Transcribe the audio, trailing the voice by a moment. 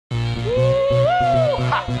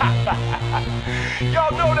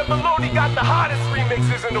Y'all know that Maloney got the hottest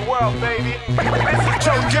remixes in the world, baby.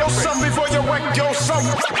 Yo, something before you wreck, yo,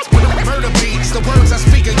 something. Murder beats, the words I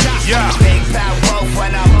speak are gospel. Yeah. Big bad wolf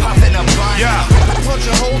when I'm puffing a blunt. Yeah. Punch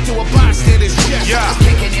a hole through a bystander's chest. Yeah.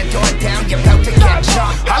 Kicking your door down, you're about to get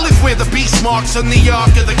jumped. I live where the beast marks on the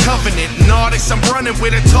Ark of the Covenant. And artists I'm running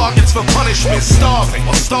with the targets for punishment. Starving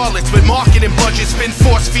or starlets with marketing budgets. Been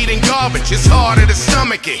force-feeding garbage, it's harder to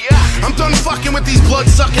stomach it. I'm done fucking with these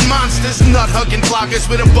blood-sucking monsters. Nut-hugging bloggers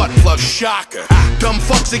with a butt plug. Shocker. Dumb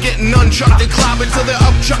fucks are getting unchucked and clobbered till they're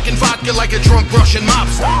up chucking vodka like a drunk Russian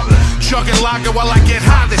mobster. Chugging lager while I get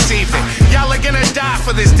high this evening. Y'all are gonna die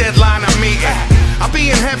for this deadline I'm meeting. I'll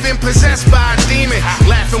be in heaven possessed by a demon,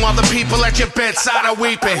 laughing while the people at your bedside are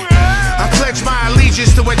weeping. I pledge my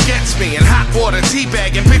allegiance to what gets me, in hot water,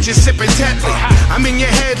 teabagging, bitches sipping Tetley. I'm in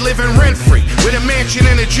your head living rent-free, with a mansion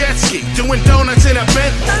and a jet ski, doing donuts in a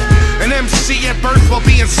Bentley. An MC at birth while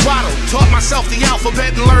being swaddled. Taught myself the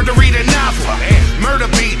alphabet and learned to read a novel. Murder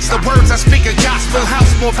beats, the words I speak are gospel. House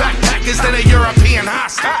more backpackers than a European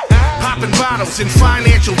hostel. Popping bottles in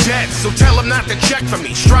financial debt, so tell them not to check for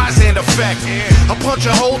me. Streisand effect. I'll punch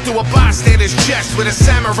a hole through a bystander's chest with a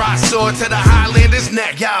samurai sword to the Highlander's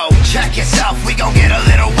neck. Yo, check yourself, we gon' get a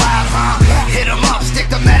little wild, huh? Hit 'em up, stick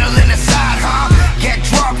the metal in the side, huh? Get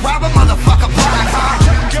drunk, rob a motherfucker blind,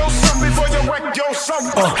 huh? Yo, something before you wreck, yo,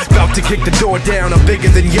 something. About to kick the door down, I'm bigger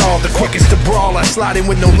than y'all. The quickest to brawl, I slide in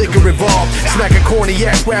with no liquor involved. Smack a corny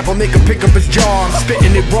ass rapper, make him pick up his jaw. I'm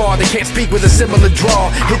spitting it raw, they can't speak with a similar draw.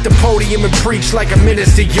 Hit the podium and preach like a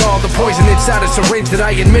minister, y'all. The poison inside a syringe that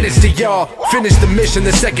I administer, y'all. Finish the mission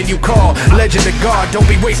the second you call. Legend of God, don't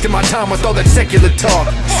be wasting my time with all that secular talk.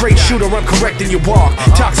 Straight shooter, I'm correcting your walk.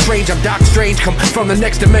 Talk strange, I'm Doc Strange, come from the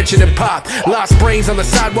next dimension and pop. Lost brains on the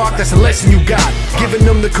sidewalk, that's a lesson you got. Giving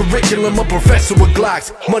them the curriculum, a professor with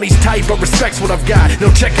Glocks. Money's tight, but respect's what I've got.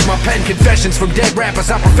 No checking my pen, confessions from dead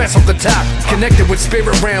rappers, I profess off the top. Connected with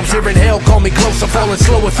spirit realms, here in hell, call me closer. Falling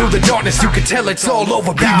slower through the darkness, you can tell it's all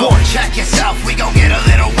over. B1. Check yourself, we gon' get a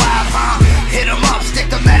little wild, huh? Hit 'em up, stick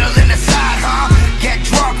the metal in the side, huh? Get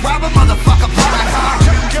drunk, rob a motherfucker blind, huh?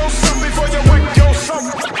 Yo, something before you wreck, yo,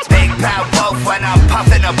 something. Big bad wolf when I'm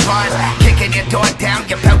puffing a blunt. Kicking your door down,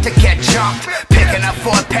 you're about to get jumped. Picking up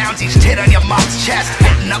 4 pounds, each tit on your mom's chest.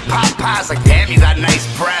 Hitting up Popeyes like, damn, you got nice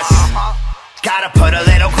breasts. Gotta put a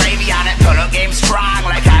little gravy on it, put a game strong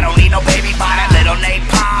like I don't need no baby bonnet. Little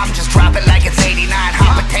napalm, just drop it like it's 89.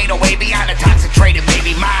 Hot potato way beyond a toxic traded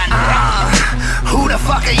baby mine. Who the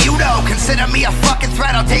fuck are you though? Consider me a fucking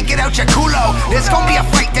threat, I'll take it out your culo. This gon' be a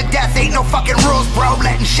fight to death, ain't no fucking rules, bro.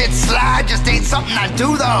 Letting shit slide just ain't something I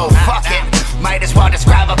do though. Fuck it, might as well just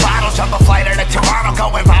grab a bottle, jump a flight to Toronto,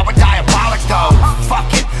 go involved with Diabolic though.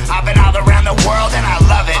 Fuck it, I've been all around the world and I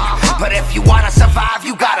love it. But if you wanna survive,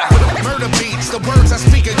 you gotta Murder beats, the words I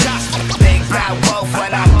speak are gospel. Big bad wolf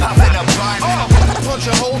when I'm puffing a blunt. Punch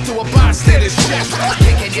a hole through a bystander's chest.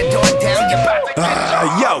 Kicking your door down, you're about to get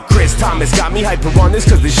Yo, Chris Thomas got me hyper on this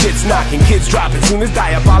cause the shit's knocking. Kids dropping soon as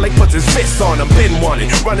Diabolic puts his fists on them. Been wanted,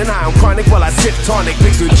 running high on chronic while I sip tonic.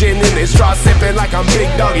 Mixed with gin in it, straw sipping like I'm Big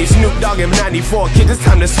Doggy. Snoop Dogg and 94, kid, it's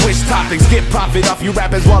time to switch topics. Get profit off you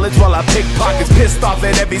rappers' wallets while I pick pockets. Pissed off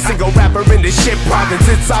at every single rapper in this shit province.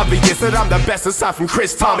 It's obvious that I'm the best aside from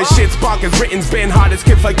Chris Thomas. Shit's bonkers, written's been hard as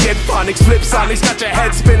kid forget phonics. Flip sonics, got your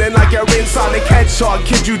head spinning like you're in Sonic Hedgehog.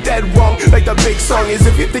 Kid, you dead wrong, like the big song is.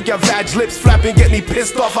 If you think your vag lips flapping get me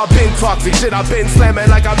pissed off, I've been toxic. Shit, I've been slamming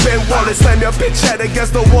like I've been Wallace. Slam your bitch head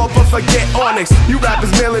against the wall, but forget Onyx. You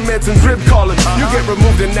rappers mailing Manson's rib calling. You get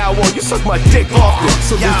removed and now on, you suck my dick often.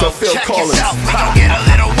 So Yo, to Phil check Collins. yourself, we gon' get a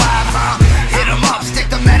little wild, huh? Hit 'em up, stick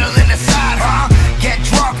the metal in the side, huh? Get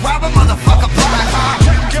drunk, rob a motherfucker blind,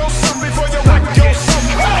 huh? Yo, something before you wreck, yo,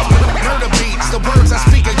 something. Murder beats, the words I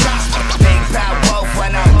speak are gospel. Big bad wolf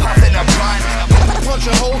when I'm puffing a blunt. Punch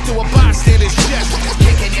a hole through a bystander's chest.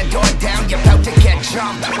 Kicking your door down, you're about to get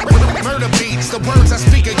jumped. Murder beats, the words I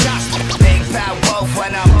speak are gospel. Big bad wolf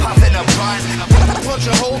when I'm puffing a blunt. Punch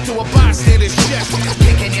a hole through a bystander's chest.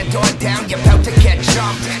 Kicking your door down, you're about to get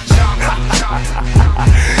jumped.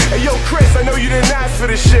 Hey yo, Chris, I know you didn't ask for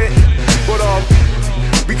this shit, but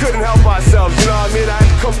we couldn't help ourselves, you know what I mean? I had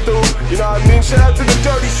to come through, you know what I mean? Shout out to the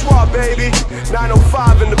Dirty Schwab, baby.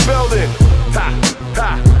 905 in the building. Ha,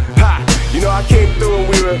 ha, ha. You know, I came through and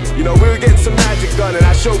we were getting some magic done, and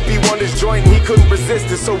I showed B1 this joint and he couldn't resist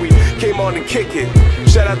it, so we came on to kick it.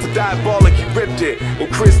 Shout out to Diabolic, he ripped it. And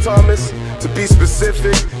Chris Thomas, to be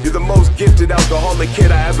specific, you're the most gifted alcoholic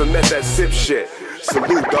kid I ever met that sip shit.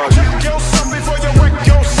 Salute, dog. Yo, something before you wreck,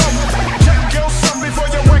 yo,